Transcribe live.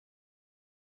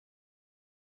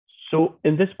So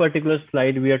in this particular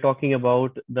slide, we are talking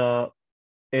about the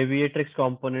Aviatrix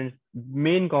components,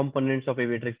 main components of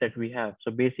Aviatrix that we have.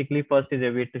 So basically, first is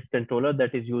Aviatrix controller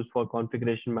that is used for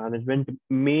configuration management,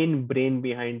 main brain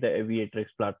behind the Aviatrix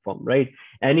platform, right?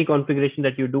 Any configuration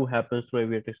that you do happens through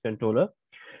Aviatrix controller.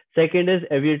 Second is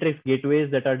Aviatrix gateways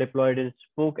that are deployed in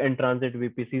spoke and transit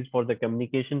VPCs for the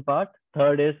communication part.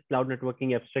 Third is cloud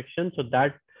networking abstraction. So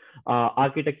that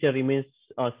architecture remains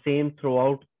same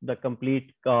throughout the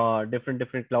complete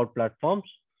different cloud platforms.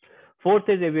 Fourth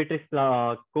is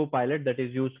Aviatrix Copilot that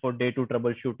is used for day 2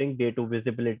 troubleshooting, day 2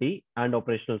 visibility, and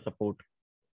operational support.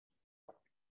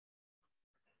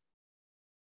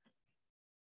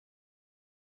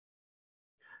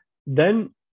 Then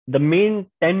the main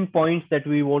 10 points that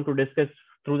we want to discuss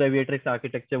through the Aviatrix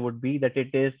architecture would be that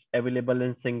it is available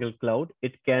in single cloud.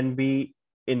 It can be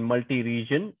in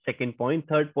multi-region. Second point.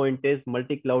 Third point is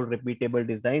multi-cloud repeatable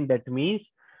design. That means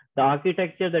the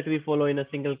architecture that we follow in a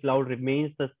single cloud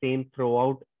remains the same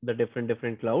throughout the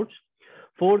different clouds.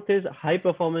 Fourth is high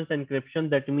performance encryption.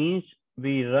 That means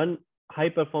we run high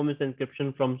performance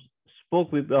encryption from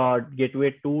spoke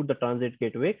gateway to the transit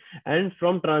gateway, and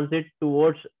from transit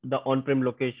towards the on-prem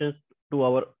locations to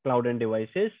our cloud and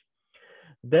devices.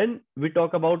 Then we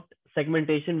talk about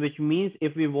segmentation, which means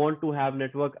if we want to have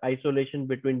network isolation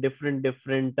between different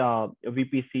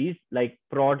VPCs, like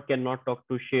prod cannot talk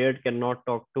to shared, cannot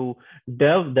talk to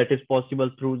dev, that is possible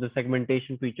through the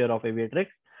segmentation feature of Aviatrix.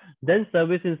 Then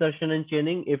service insertion and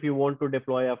chaining. If you want to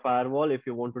deploy a firewall, if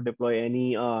you want to deploy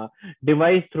any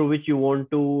device through which you want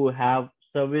to have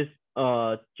service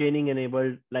chaining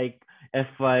enabled, like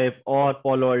F5 or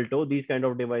Palo Alto, these kind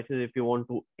of devices, if you want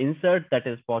to insert, that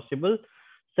is possible.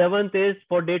 Seventh is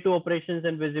for day 2 operations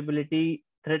and visibility,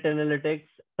 threat analytics,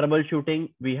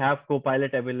 troubleshooting, we have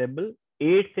Copilot available.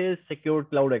 Eighth is secure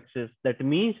cloud access. That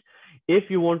means if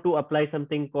you want to apply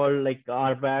something called like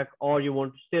RBAC, or you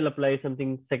want to still apply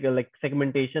something like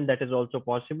segmentation, that is also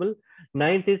possible.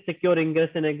 Ninth is secure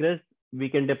ingress and egress. We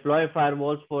can deploy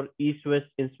firewalls for east-west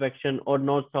inspection or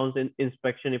north-south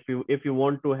inspection. If you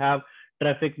want to have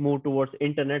traffic move towards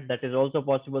internet, that is also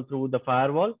possible through the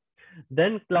firewall.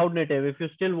 Then cloud native. If you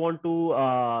still want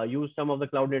to use some of the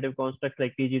cloud native constructs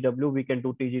like TGW, we can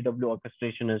do TGW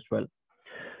orchestration as well.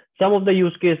 Some of the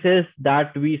use cases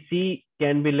that we see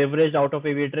can be leveraged out of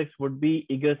Aviatrix would be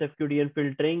egress FQDN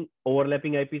filtering,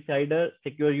 overlapping IP CIDR,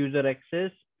 secure user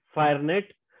access, FireNet,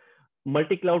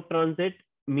 multi-cloud transit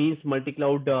means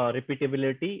multi-cloud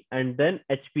repeatability, and then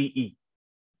HPE.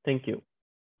 Thank you.